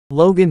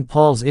Logan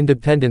Paul's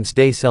Independence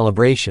Day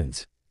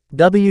celebrations.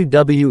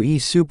 WWE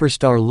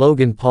superstar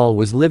Logan Paul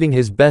was living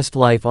his best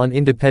life on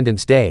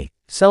Independence Day,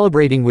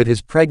 celebrating with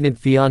his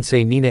pregnant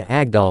fiancée Nina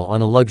Agdal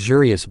on a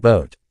luxurious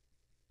boat.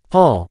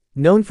 Paul,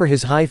 known for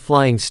his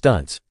high-flying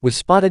stunts, was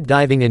spotted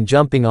diving and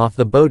jumping off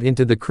the boat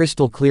into the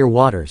crystal-clear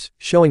waters,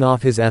 showing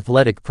off his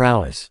athletic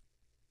prowess.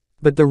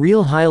 But the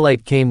real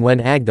highlight came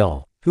when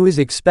Agdal, who is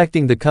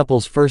expecting the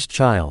couple's first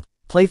child,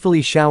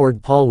 playfully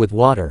showered Paul with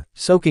water,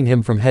 soaking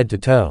him from head to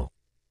toe.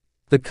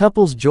 The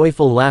couple's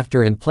joyful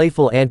laughter and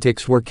playful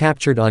antics were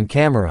captured on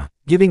camera,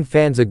 giving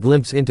fans a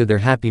glimpse into their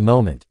happy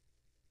moment.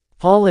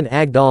 Paul and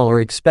Agdal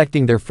are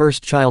expecting their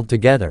first child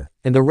together,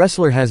 and the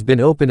wrestler has been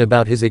open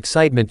about his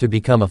excitement to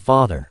become a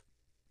father.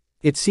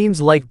 It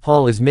seems like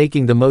Paul is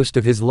making the most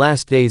of his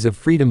last days of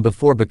freedom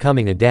before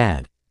becoming a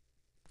dad.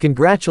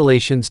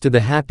 Congratulations to the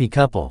happy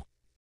couple.